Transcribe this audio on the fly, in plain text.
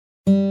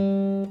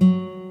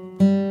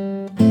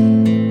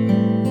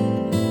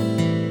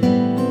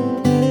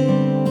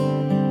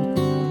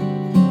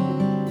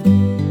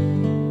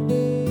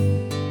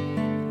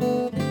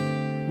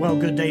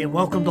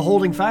Welcome to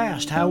Holding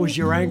Fast. How is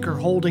your anchor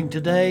holding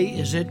today?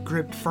 Is it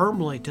gripped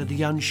firmly to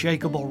the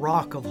unshakable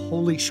rock of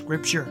Holy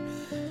Scripture?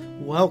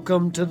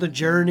 Welcome to the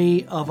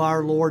journey of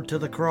our Lord to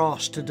the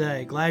cross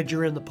today. Glad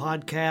you're in the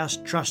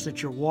podcast. Trust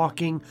that you're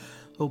walking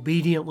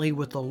obediently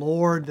with the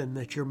Lord and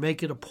that you're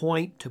making a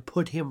point to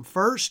put Him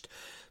first,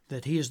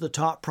 that He is the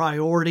top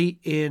priority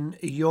in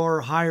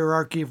your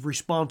hierarchy of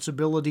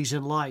responsibilities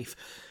in life.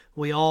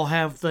 We all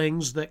have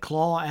things that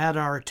claw at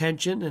our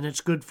attention, and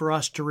it's good for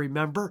us to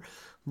remember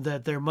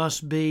that there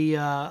must be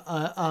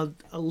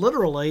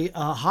literally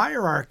a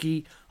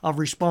hierarchy of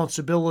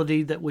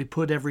responsibility that we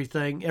put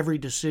every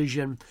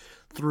decision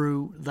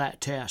through that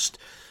test.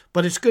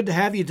 But it's good to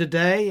have you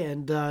today,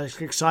 and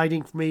it's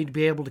exciting for me to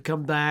be able to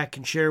come back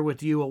and share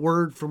with you a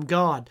word from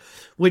God,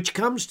 which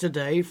comes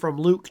today from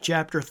Luke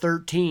chapter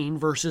 13,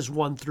 verses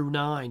 1 through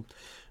 9.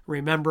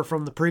 Remember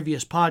from the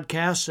previous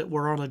podcast that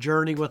we're on a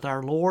journey with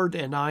our Lord,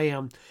 and I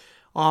am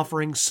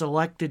offering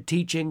selected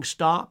teaching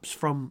stops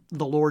from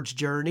the Lord's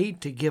journey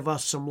to give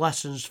us some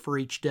lessons for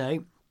each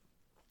day.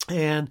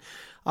 And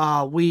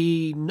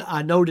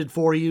I noted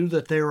for you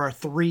that there are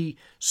three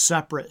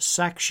separate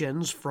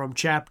sections from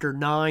chapter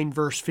 9,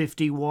 verse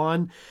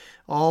 51,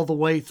 all the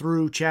way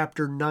through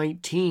chapter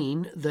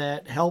 19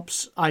 that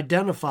helps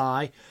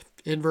identify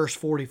in verse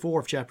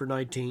 44 of chapter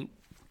 19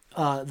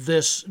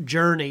 this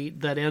journey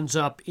that ends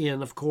up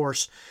in, of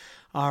course,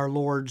 our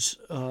Lord's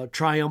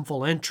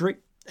triumphal entry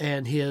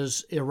and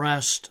His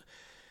arrest,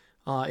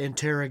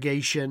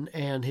 interrogation,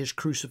 and His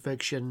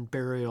crucifixion,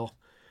 burial,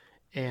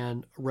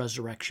 and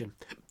resurrection.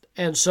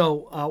 And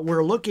so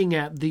we're looking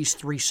at these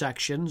three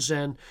sections,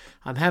 and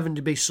I'm having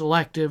to be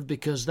selective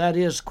because that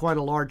is quite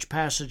a large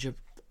passage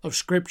of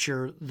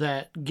Scripture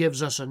that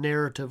gives us a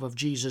narrative of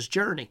Jesus'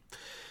 journey.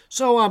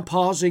 So I'm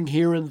pausing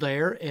here and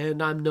there,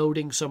 and I'm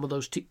noting some of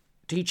those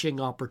teaching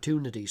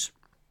opportunities.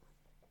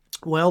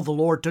 Well, the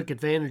Lord took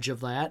advantage of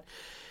that.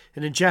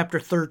 And in chapter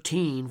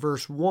 13,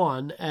 verse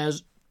 1,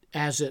 as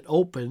it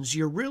opens,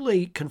 you're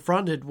really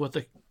confronted with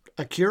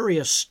a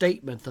curious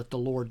statement that the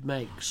Lord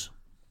makes.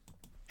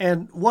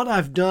 And what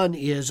I've done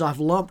is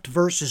I've lumped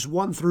verses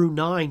 1 through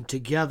 9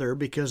 together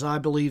because I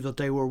believe that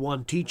they were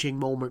one teaching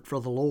moment for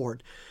the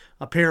Lord.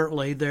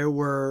 Apparently, there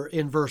were,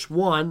 in verse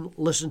 1,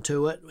 listen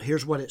to it,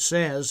 here's what it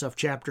says of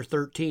chapter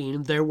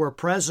 13, there were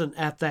present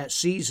at that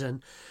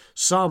season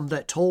some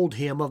that told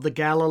him of the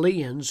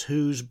Galileans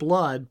whose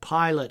blood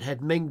Pilate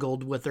had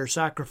mingled with their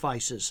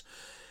sacrifices.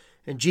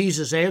 And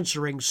Jesus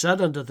answering said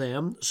unto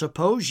them,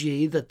 Suppose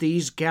ye that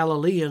these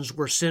Galileans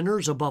were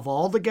sinners above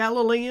all the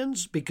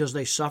Galileans, because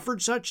they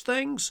suffered such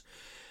things?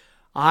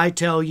 I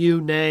tell you,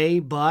 nay,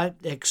 but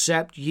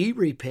except ye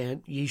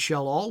repent, ye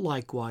shall all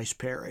likewise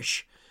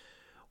perish.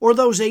 Or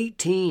those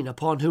 18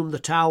 upon whom the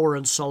tower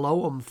in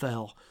Siloam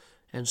fell,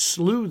 and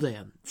slew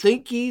them,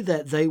 think ye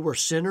that they were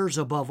sinners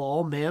above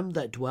all men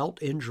that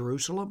dwelt in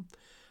Jerusalem?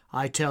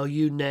 I tell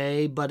you,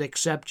 nay, but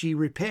except ye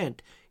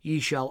repent, ye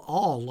shall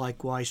all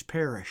likewise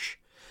perish.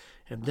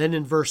 And then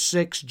in verse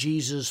 6,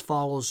 Jesus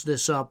follows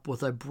this up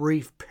with a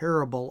brief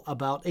parable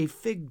about a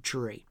fig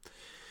tree.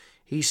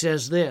 He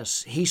says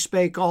this, He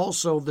spake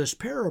also this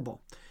parable.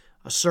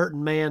 A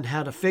certain man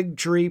had a fig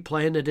tree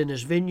planted in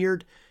his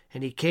vineyard,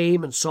 and he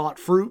came and sought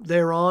fruit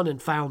thereon,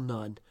 and found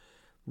none.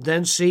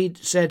 Then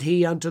said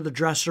he unto the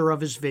dresser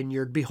of his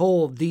vineyard,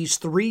 Behold, these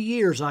 3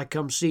 years I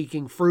come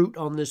seeking fruit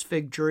on this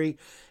fig tree,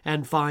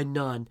 and find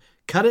none.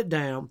 Cut it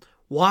down.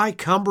 Why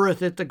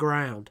cumbereth it the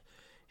ground?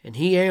 And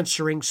he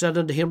answering said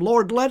unto him,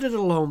 Lord, let it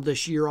alone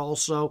this year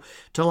also,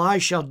 till I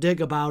shall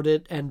dig about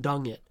it and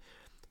dung it.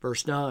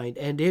 Verse 9,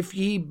 and if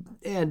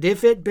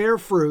it bear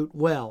fruit,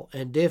 well,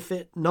 and if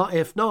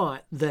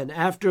not, then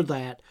after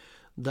that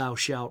thou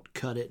shalt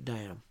cut it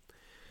down.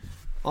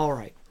 All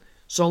right.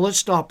 So let's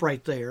stop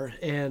right there.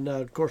 And,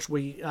 of course,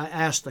 we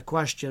asked the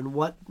question,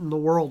 what in the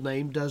world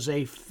name does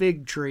a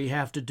fig tree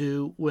have to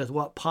do with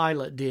what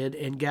Pilate did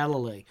in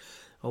Galilee?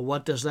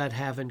 What does that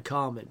have in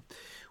common?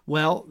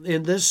 Well,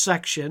 in this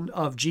section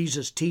of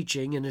Jesus'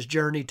 teaching in His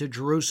journey to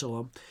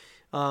Jerusalem,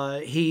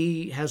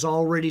 He has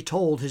already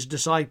told His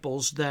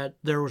disciples that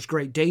there was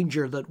great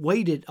danger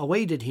that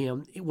awaited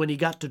Him when He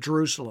got to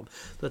Jerusalem,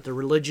 that the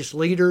religious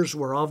leaders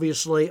were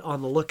obviously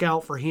on the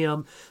lookout for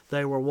Him.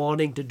 They were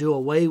wanting to do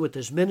away with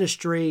His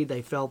ministry.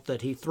 They felt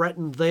that He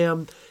threatened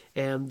them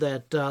and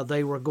that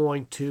they were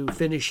going to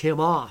finish Him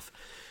off.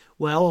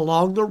 Well,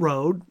 along the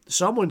road,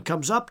 someone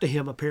comes up to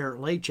Him,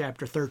 apparently,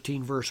 chapter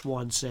 13, verse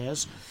 1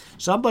 says.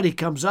 Somebody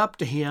comes up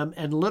to Him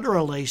and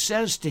literally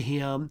says to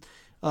Him,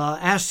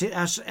 asks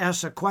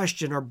a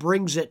question or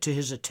brings it to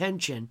His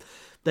attention.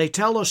 They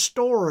tell a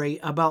story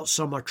about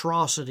some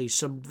atrocities,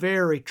 some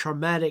very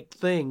traumatic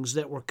things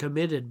that were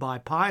committed by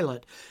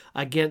Pilate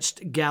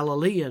against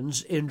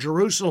Galileans in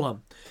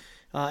Jerusalem.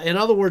 In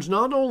other words,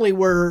 not only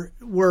were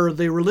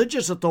the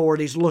religious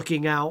authorities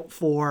looking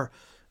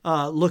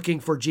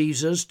for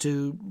Jesus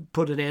to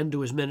put an end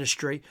to His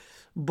ministry,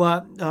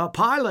 but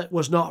Pilate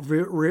was not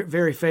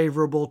very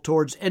favorable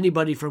towards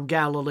anybody from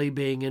Galilee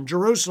being in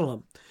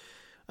Jerusalem.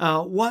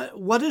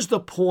 What is the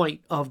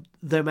point of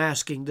them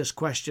asking this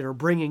question or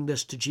bringing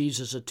this to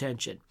Jesus'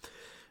 attention?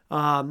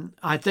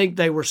 I think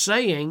they were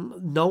saying,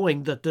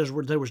 knowing that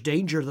there was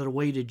danger that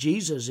awaited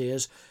Jesus,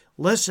 is,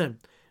 listen,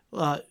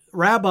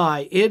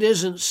 Rabbi, it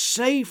isn't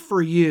safe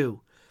for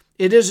you.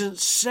 It isn't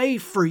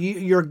safe for you,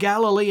 your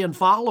Galilean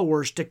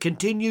followers, to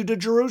continue to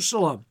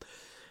Jerusalem.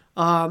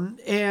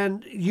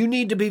 And you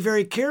need to be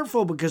very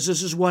careful because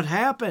this is what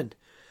happened.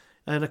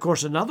 And, of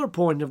course, another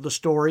point of the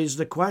story is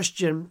the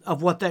question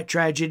of what that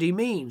tragedy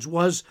means.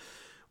 Was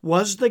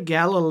the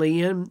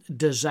Galilean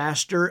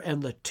disaster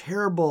and the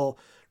terrible,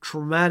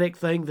 traumatic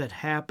thing that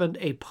happened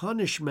a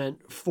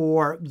punishment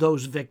for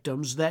those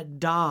victims that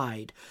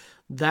died?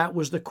 That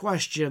was the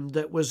question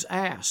that was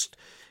asked.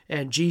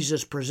 And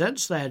Jesus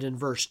presents that in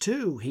verse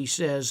 2. He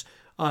says,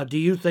 do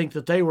you think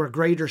that they were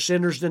greater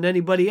sinners than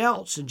anybody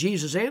else? And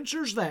Jesus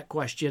answers that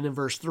question in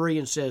verse 3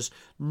 and says,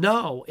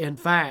 no, in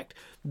fact,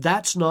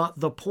 that's not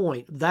the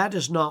point. That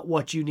is not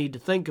what you need to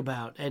think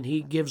about. And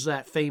he gives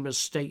that famous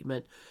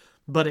statement,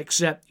 but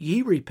except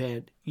ye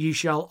repent, ye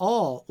shall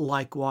all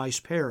likewise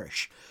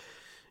perish.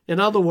 In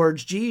other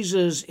words,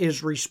 Jesus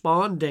is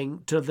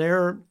responding to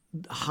their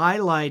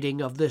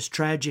highlighting of this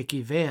tragic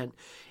event,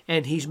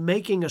 and he's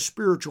making a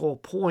spiritual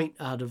point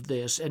out of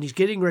this, and he's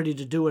getting ready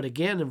to do it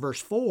again in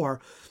verse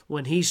 4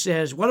 when he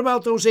says, what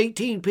about those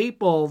 18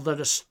 people that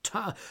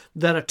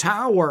a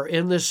tower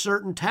in this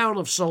certain town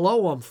of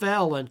Siloam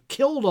fell and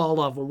killed all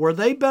of them? Were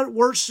they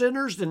worse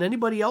sinners than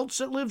anybody else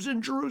that lives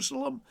in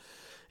Jerusalem?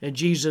 And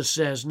Jesus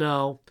says,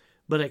 no,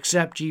 but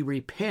except ye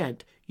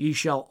repent, ye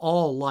shall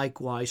all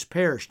likewise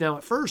perish. Now,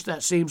 at first,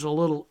 that seems a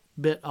little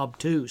bit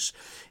obtuse.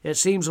 It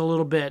seems a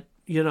little bit,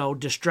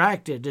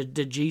 distracted.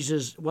 Did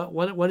Jesus,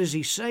 what is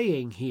he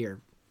saying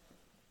here?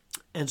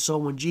 And so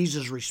when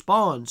Jesus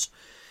responds,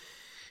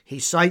 he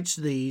cites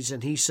these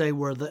and he says,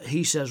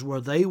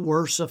 were they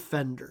worse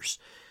offenders?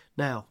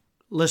 Now,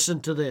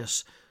 listen to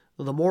this.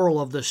 The moral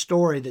of the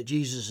story that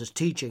Jesus is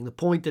teaching, the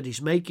point that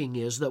he's making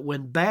is that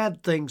when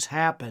bad things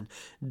happen,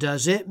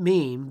 does it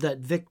mean that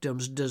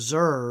victims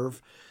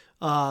deserve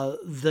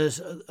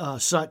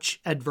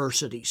such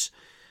adversities?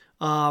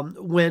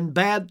 When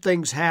bad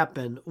things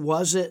happen,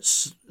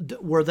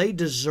 were they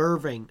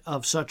deserving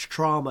of such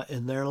trauma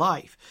in their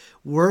life?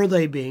 Were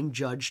they being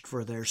judged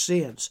for their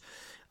sins?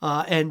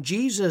 And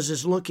Jesus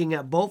is looking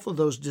at both of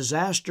those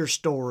disaster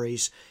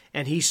stories,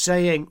 and he's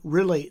saying,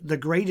 really, the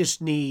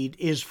greatest need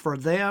is for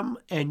them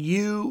and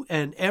you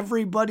and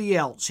everybody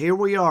else. Here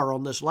we are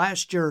on this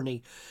last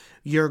journey.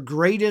 Your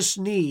greatest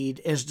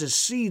need is to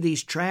see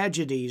these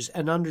tragedies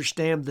and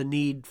understand the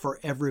need for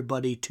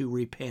everybody to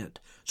repent.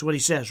 That's what he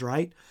says,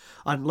 right?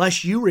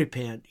 Unless you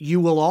repent,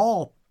 you will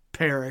all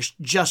perish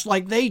just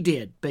like they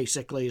did,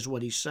 basically, is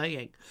what he's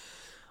saying.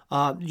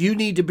 You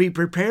need to be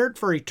prepared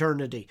for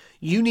eternity.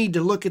 You need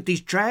to look at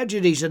these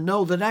tragedies and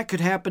know that that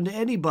could happen to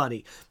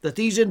anybody, that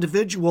these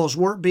individuals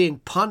weren't being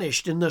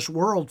punished in this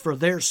world for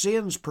their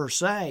sins per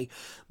se,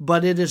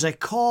 but it is a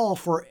call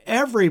for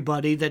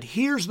everybody that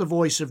hears the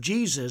voice of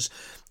Jesus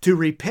to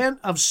repent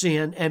of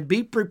sin and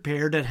be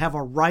prepared and have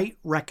a right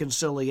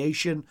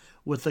reconciliation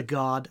with the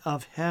God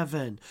of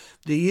heaven.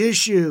 The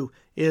issue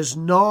is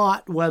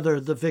not whether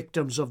the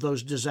victims of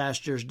those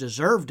disasters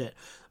deserved it,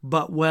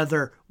 but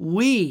whether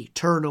we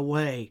turn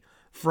away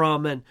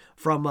from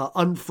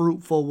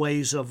unfruitful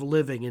ways of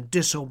living and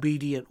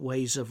disobedient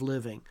ways of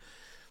living.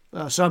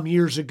 Some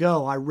years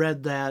ago, I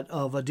read that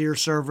of a dear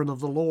servant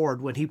of the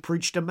Lord when he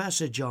preached a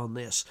message on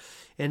this.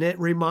 And it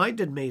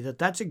reminded me that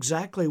that's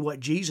exactly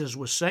what Jesus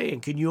was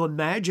saying. Can you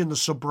imagine the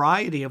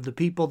sobriety of the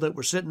people that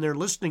were sitting there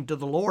listening to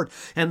the Lord?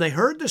 And they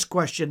heard this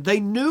question. They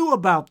knew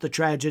about the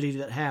tragedy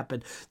that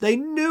happened. They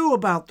knew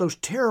about those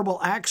terrible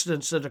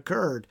accidents that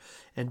occurred.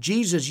 And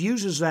Jesus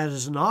uses that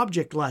as an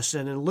object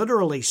lesson and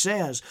literally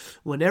says,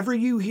 whenever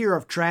you hear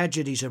of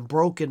tragedies and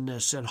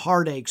brokenness and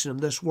heartaches in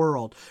this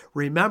world,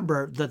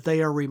 remember that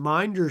they are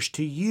reminders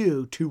to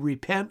you to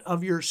repent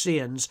of your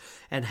sins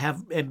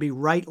and be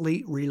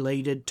rightly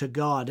related to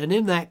God. And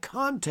in that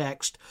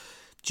context,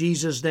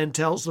 Jesus then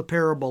tells the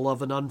parable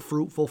of an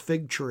unfruitful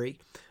fig tree,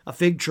 a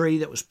fig tree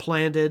that was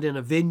planted in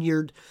a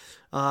vineyard.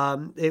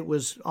 It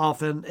was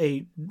often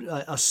a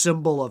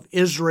symbol of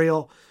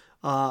Israel,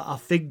 a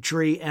fig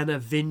tree and a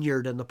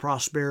vineyard and the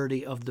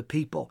prosperity of the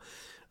people.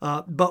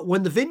 But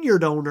when the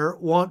vineyard owner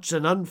wants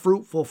an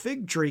unfruitful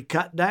fig tree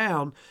cut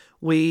down,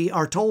 we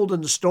are told in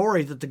the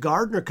story that the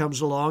gardener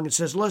comes along and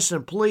says,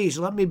 listen, please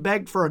let me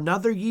beg for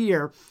another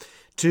year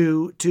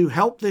to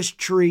help this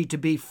tree to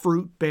be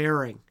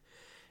fruit-bearing.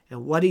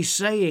 And what he's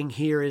saying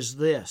here is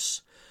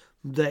this,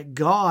 that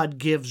God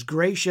gives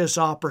gracious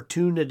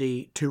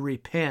opportunity to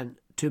repent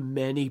to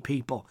many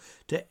people,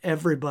 to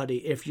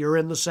everybody. If you're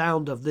in the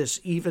sound of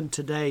this even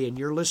today and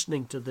you're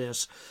listening to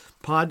this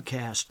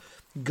podcast,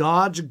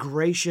 God's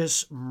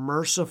gracious,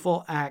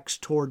 merciful acts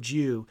towards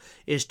you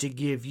is to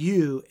give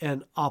you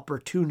an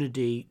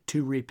opportunity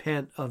to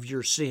repent of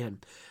your sin.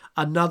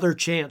 Another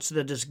chance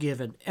that is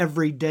given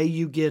every day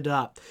you get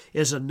up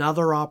is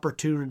another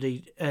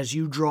opportunity as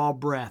you draw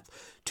breath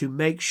to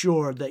make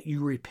sure that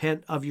you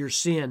repent of your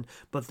sin.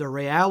 But the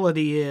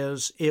reality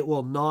is it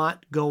will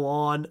not go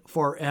on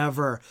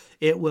forever.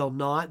 It will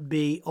not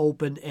be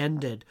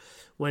open-ended.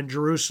 When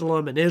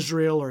Jerusalem and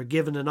Israel are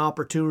given an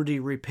opportunity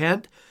to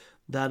repent,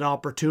 that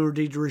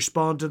opportunity to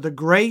respond to the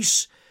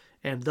grace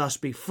and thus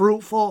be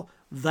fruitful,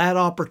 that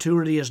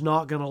opportunity is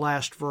not going to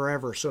last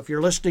forever. So if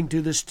you're listening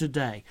to this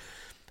today,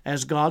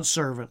 as God's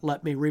servant,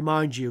 let me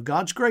remind you,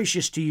 God's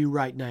gracious to you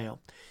right now.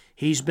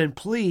 He's been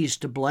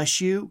pleased to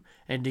bless you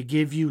and to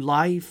give you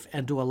life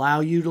and to allow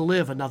you to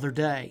live another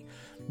day.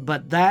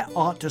 But that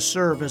ought to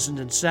serve as an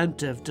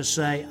incentive to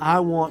say, I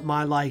want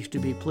my life to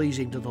be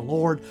pleasing to the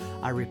Lord.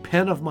 I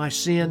repent of my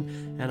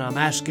sin, and I'm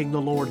asking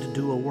the Lord to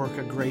do a work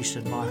of grace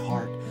in my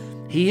heart.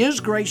 He is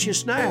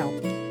gracious now,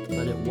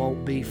 but it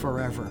won't be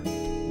forever.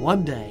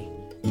 One day,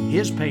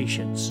 His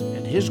patience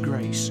and His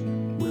grace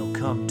will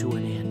come to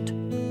an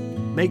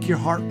end. Make your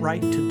heart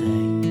right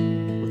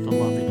today with the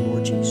loving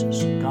Lord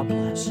Jesus. God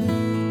bless.